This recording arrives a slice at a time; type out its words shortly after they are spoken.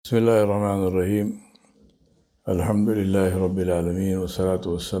بسم الله الرحمن الرحيم الحمد لله رب العالمين والصلاة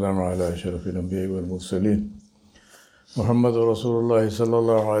والسلام على أشرف الأنبياء والمرسلين محمد رسول الله صلى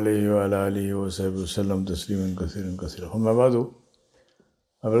الله عليه وعلى آله وصحبه وسلم تسليما كثيرا كثيرا. أما بعد,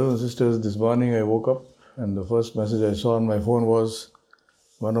 my brothers and sisters, this morning I woke up and the first message I saw on my phone was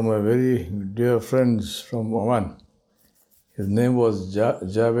one of my very dear friends from Oman. His name was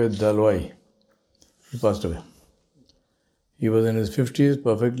Javed Dalwai. He passed away. He was in his 50s,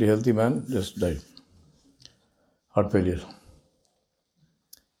 perfectly healthy man, just died. Heart failure.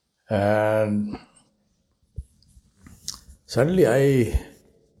 And suddenly I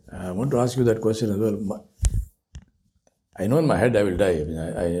want to ask you that question as well. I know in my head I will die.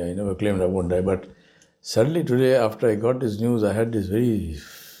 I never claimed I won't die. But suddenly today, after I got this news, I had this very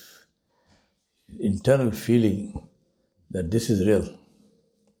internal feeling that this is real.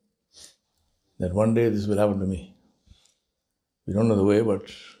 That one day this will happen to me. We don't know the way,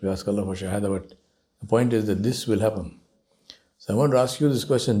 but we ask Allah for shahada. But the point is that this will happen. So I want to ask you this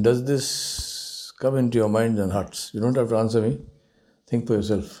question. Does this come into your minds and hearts? You don't have to answer me. Think for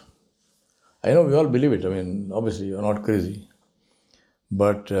yourself. I know we all believe it. Obviously you're not crazy.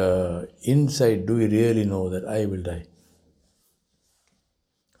 But inside, do we really know that I will die?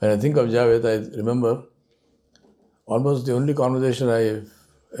 When I think of Javed, I remember almost the only conversation I've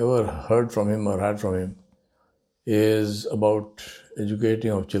ever heard from him or had from him is about educating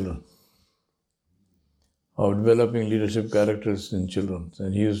of children, of developing leadership characters in children.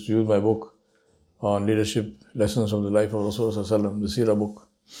 And he used to use my book on leadership lessons from the life of Rasulullah, the Seerah book,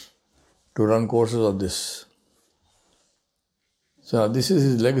 to run courses of this. So this is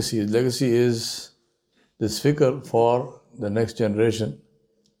his legacy. His legacy is this fikr for the next generation,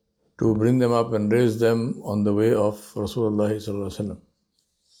 to bring them up and raise them on the way of Rasulullah.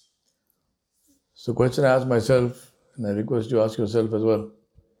 So the question I ask myself, and I request you ask yourself as well. The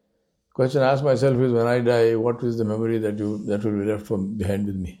question I ask myself is, when I die, what is the memory that will be left behind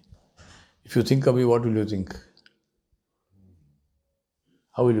with me? If you think of me, what will you think?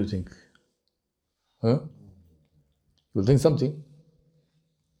 How will you think? You will think something.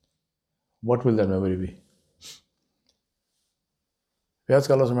 What will that memory be? We ask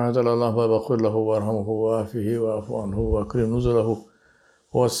Allah subhanahu wa ta'ala, Allahumma baghfir lahu warhamhu wa'afihi wa'afu anhu wa'akrim nuzulahu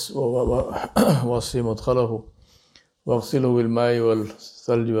وَوَسِّ مُدْخَلَهُ وَاغْسِلْهُ بِالْمَاءِ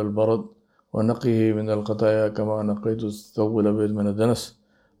وَالثَّلْجِ وَالْبَرَدِ وَنَقِّهِ مِنَ الْخَطَايَا كَمَا نَقَّيْتُ الثَّوْبَ الْأَبْيَضَ مِنَ الدَّنَسِ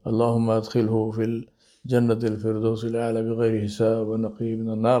اللهم أدخله في الجنة الفردوس الأعلى بغير حساب ونقيه من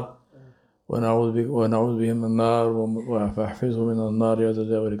النار ونعوذ به من النار وَاحْفِظْهُ من النار يا ذا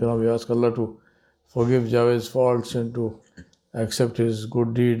الجلال والإكرام. We ask Allah to forgive Javed's faults and to accept his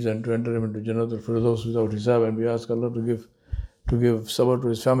good deeds and to enter him into Jannat al-Firdaus without hisab, and we ask Allah to give sabr to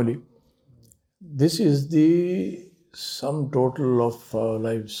his family. This is the sum total of our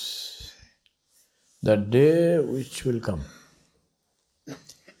lives. That day which will come.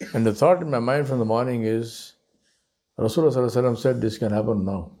 And the thought in my mind from the morning is, Rasulullah said this can happen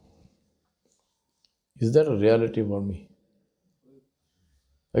now. Is that a reality for me?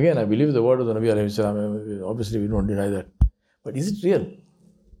 Again, I believe the word of the Nabi alayhi salam. Obviously we don't deny that. But is it real?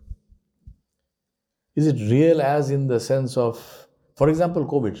 Is it real as in the sense of, for example,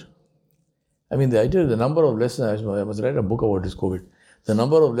 COVID? The idea, the number of lessons, I must write a book about this COVID. The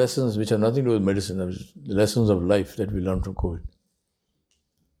number of lessons which have nothing to do with medicine, the lessons of life that we learn from COVID.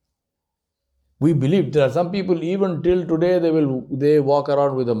 We believe there are some people, even till today, they walk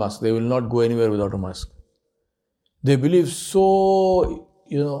around with a mask. They will not go anywhere without a mask. They believe so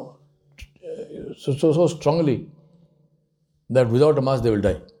strongly that without a mask they will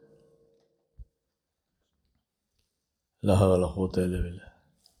die. I'm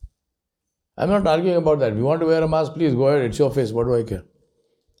not arguing about that. If you want to wear a mask, please go ahead. It's your face. What do I care?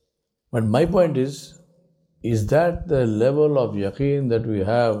 But my point is that the level of yaqeen that we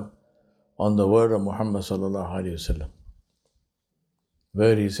have on the word of Muhammad sallallahu alaihi wasallam,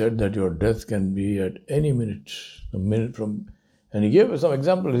 where he said that your death can be at any minute, a minute from, and he gave some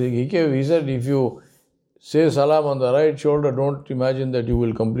examples. He said, if you say salam on the right shoulder, don't imagine that you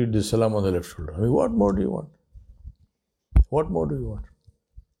will complete this salam on the left shoulder. What more do you want? What more do you want?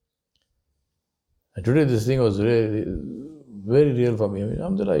 And today this thing was really, very real for me.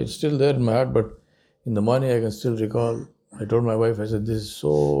 Alhamdulillah, it's still there in my heart, but in the morning I can still recall. I told my wife, I said, this is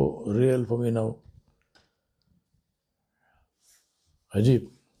so real for me now. Ajib.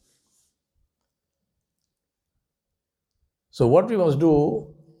 So what we must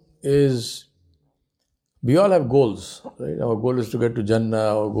do is, we all have goals, right? Our goal is to get to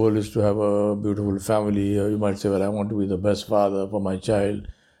Jannah, our goal is to have a beautiful family. Or you might say, well, I want to be the best father for my child.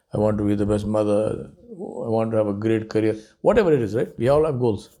 I want to be the best mother. I want to have a great career. Whatever it is, right? We all have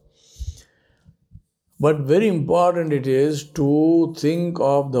goals. But very important it is to think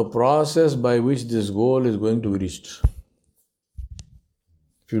of the process by which this goal is going to be reached.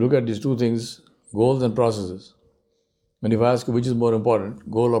 If you look at these two things, goals and processes, and if I ask you which is more important,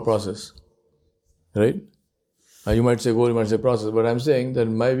 goal or process, right? Now you might say goal, you might say process, but I'm saying that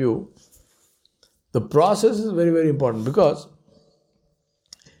in my view, the process is very, very important, because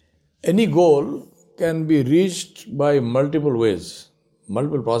any goal can be reached by multiple ways,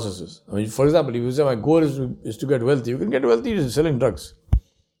 multiple processes. I mean, for example, if you say my goal is to get wealthy, you can get wealthy selling drugs.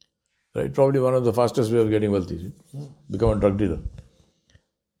 Right? Probably one of the fastest ways of getting wealthy. Become a drug dealer.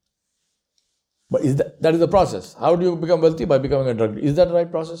 But that is the process. How do you become wealthy? By becoming a drug dealer. Is that the right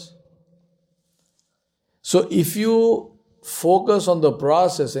process? So if you focus on the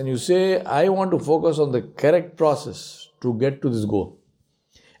process and you say, I want to focus on the correct process to get to this goal,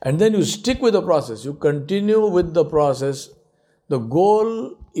 and then you stick with the process, you continue with the process, the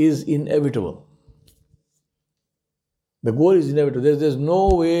goal is inevitable. The goal is inevitable. There's no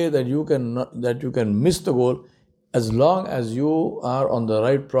way that you can miss the goal, as long as you are on the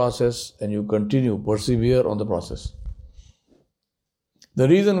right process and you persevere on the process. The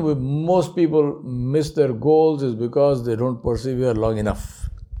reason most people miss their goals is because they don't persevere long enough.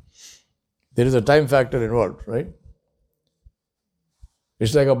 There is a time factor involved, right?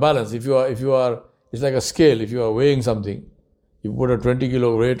 It's like a balance. If you are, it's like a scale. If you are weighing something, you put a 20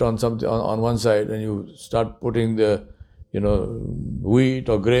 kilo weight on something on one side, and you start putting the, wheat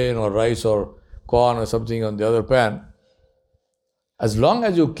or grain or rice or corn or something on the other pan. As long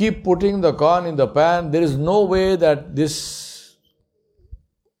as you keep putting the corn in the pan, there is no way that this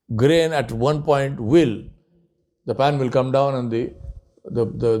grain at one point the pan will come down and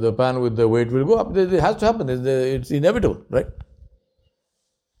the pan with the weight will go up. It has to happen. It's inevitable, right?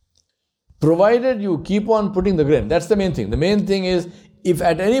 Provided you keep on putting the grain. That's the main thing. The main thing is, if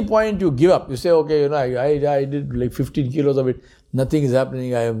at any point you give up, you say, okay, I did like 15 kilos of it, nothing is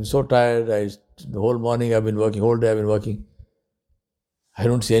happening, I am so tired, the whole morning I've been working, whole day I've been working, I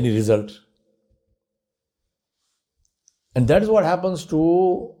don't see any result. And that is what happens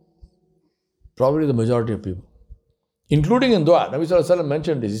to probably the majority of people, including in dua. Nabi Sallallahu Alaihi Wasallam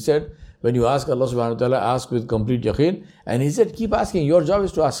mentioned this. He said, when you ask Allah Subhanahu Wa Ta'ala, ask with complete yaqeen. And he said, keep asking, your job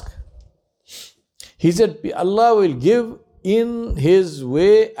is to ask. He said, Allah will give in His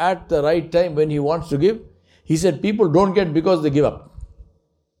way at the right time when He wants to give. He said, people don't get because they give up.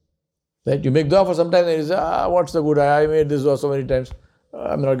 Right? You make dua for some time and you say, what's the good? I made this dua so many times,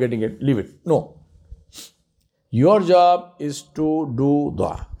 I'm not getting it, leave it. No. Your job is to do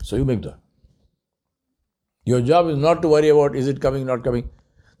dua. So you make dua. Your job is not to worry about is it coming, not coming.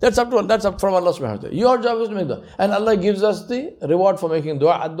 That's up from Allah subhanahu wa ta'ala. Your job is to make dua. And Allah gives us the reward for making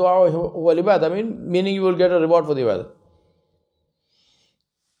dua. Ad-dua huwa al-ibadah. Meaning you will get a reward for the ibadah.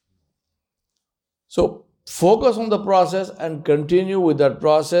 So focus on the process and continue with that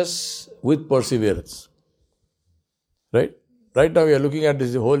process with perseverance. Right? Right now we are looking at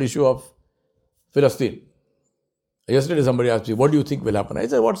this whole issue of Palestine. Yesterday somebody asked me, what do you think will happen? I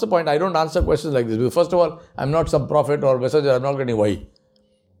said, what's the point? I don't answer questions like this. Because first of all, I'm not some prophet or messenger. I'm not getting wahi.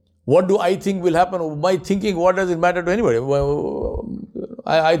 What do I think will happen? My thinking, what does it matter to anybody?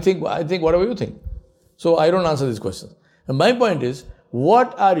 I think whatever you think. So I don't answer these questions. And my point is,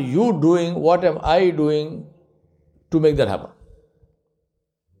 what are you doing? What am I doing to make that happen?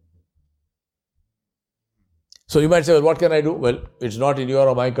 So you might say, well, what can I do? Well, it's not in your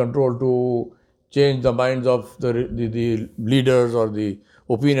or my control to change the minds of the leaders or the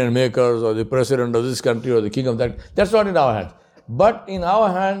opinion makers or the president of this country or the king of that. That's not in our hands. But in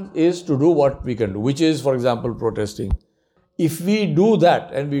our hands is to do what we can do, which is, for example, protesting. If we do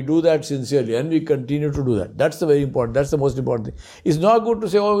that, and we do that sincerely, and we continue to do that, that's the very important, that's the most important thing. It's not good to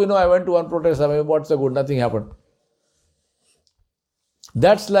say, I went to one protest, what's the good, nothing happened.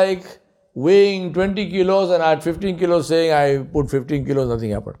 That's like weighing 20 kilos and at 15 kilos saying, I put 15 kilos,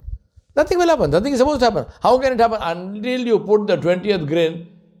 nothing happened. Nothing will happen, nothing is supposed to happen. How can it happen? Until you put the 20th grain,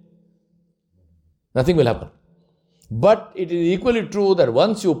 nothing will happen. But it is equally true that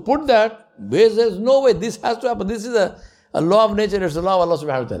once you put that, there's no way, this has to happen. This is a law of nature, it's a law of Allah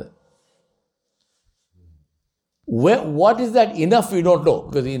subhanahu wa ta'ala. What is that enough, we don't know.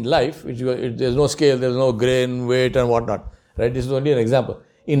 Because in life, there's no scale, there's no grain, weight and whatnot. Right? This is only an example.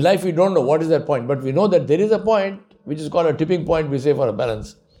 In life, we don't know what is that point. But we know that there is a point, which is called a tipping point, we say, for a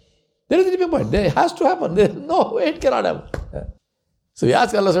balance. There is a tipping point. There has to happen. There is no way it cannot happen. So we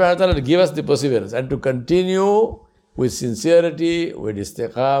ask Allah subhanahu wa ta'ala to give us the perseverance and to continue with sincerity, with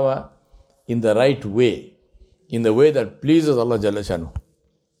istiqamah, in the right way, in the way that pleases Allah Jalla Shanu.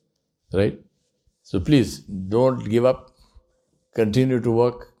 Right? So please, don't give up, continue to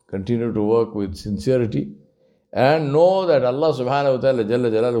work, Continue to work with sincerity and know that Allah subhanahu wa ta'ala Jalla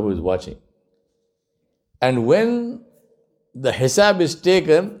Jalaluhu is watching. And when the hisab is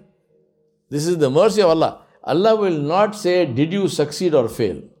taken, this is the mercy of Allah. Allah will not say, did you succeed or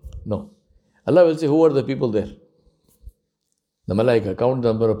fail? No. Allah will say, who are the people there? The malaika, count the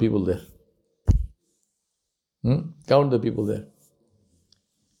number of people there. Count the people there.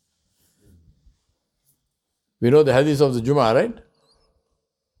 We know the hadith of the Jummah, right?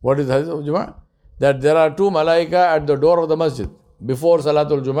 What is the hadith of Jummah? That there are two malaika at the door of the masjid. Before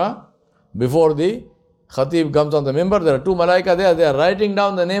Salatul Jummah, before the Khatib comes on the mimbar, there are two malaika there. They are writing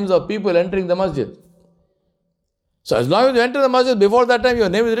down the names of people entering the masjid. So as long as you enter the masjid, before that time your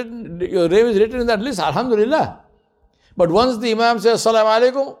name is written in that list, alhamdulillah. But once the Imam says, Salaam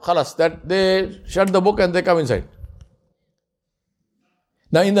alaikum, khalas, that they shut the book and they come inside.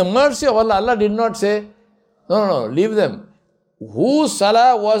 Now in the mercy of Allah, Allah did not say, no, leave them. Whose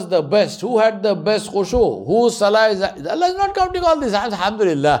salah was the best? Who had the best khushu? Whose salah is... Allah is not counting all this.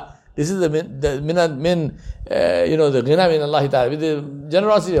 Alhamdulillah. This is the ghina min Allah ta'ala, with the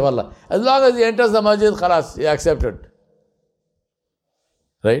generosity of Allah. As long as he enters the masjid, khalas, he accepted.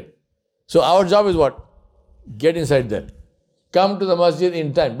 Right? So our job is what? Get inside there. Come to the masjid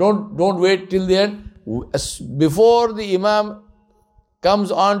in time. Don't wait till the end. Before the Imam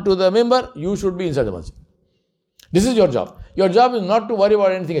comes on to the mimbar, you should be inside the masjid. This is your job. Your job is not to worry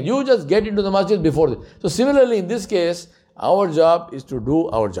about anything else. You just get into the masjid before this. So similarly, in this case, our job is to do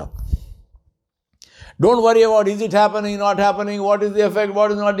our job. Don't worry about is it happening, not happening, what is the effect,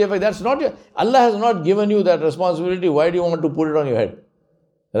 what is not the effect. That's not your... Allah has not given you that responsibility. Why do you want to put it on your head?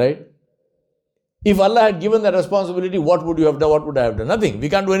 Right? If Allah had given that responsibility, what would you have done? What would I have done? Nothing. We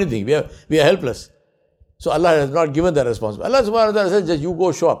can't do anything. We are helpless. So Allah has not given that responsibility. Allah subhanahu wa ta'ala says, just you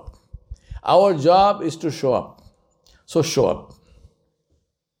go show up. Our job is to show up. So show up.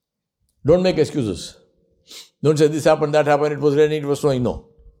 Don't make excuses. Don't say this happened, that happened, it was raining, it was snowing. No.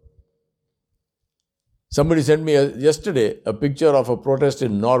 Somebody sent me yesterday a picture of a protest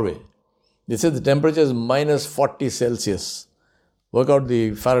in Norway. They said the temperature is minus 40 Celsius. Work out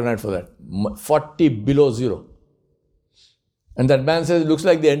the Fahrenheit for that. 40 below zero. And that man says it looks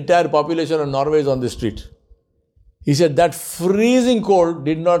like the entire population of Norway is on the street. He said that freezing cold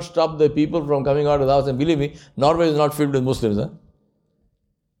did not stop the people from coming out of the house. And believe me, Norway is not filled with Muslims. Huh?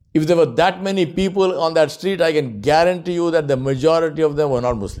 If there were that many people on that street, I can guarantee you that the majority of them were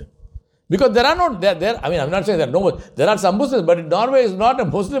not Muslim. Because there are not, I'm not saying that there are some Muslims, but Norway is not a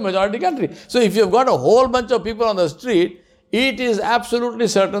Muslim majority country. So if you've got a whole bunch of people on the street, it is absolutely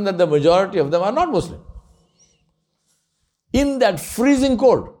certain that the majority of them are not Muslim. In that freezing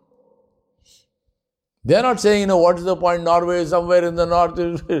cold. They are not saying, what is the point? Norway is somewhere in the north,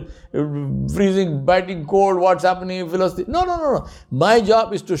 freezing, biting cold, what's happening in Philistine. No. My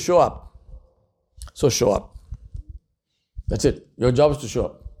job is to show up. So show up. That's it. Your job is to show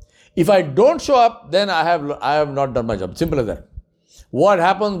up. If I don't show up, then I have not done my job. Simple as that. What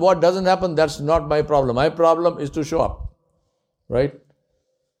happens, what doesn't happen, that's not my problem. My problem is to show up. Right?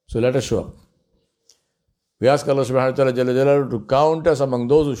 So let us show up. We ask Allah subhanahu wa ta'ala to count us among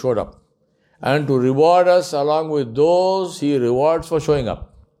those who showed up. And to reward us along with those He rewards for showing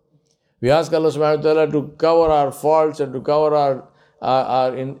up. We ask Allah subhanahu wa ta'ala to cover our faults and to cover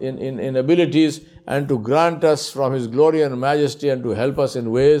our inabilities and to grant us from His glory and majesty and to help us in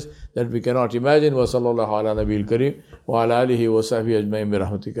ways that we cannot imagine. Wa sallallahu ala nabiyil kareem wa ala alihi wa sahbihi ajma'in bi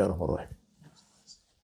rahmatika ya arhamar rahimin.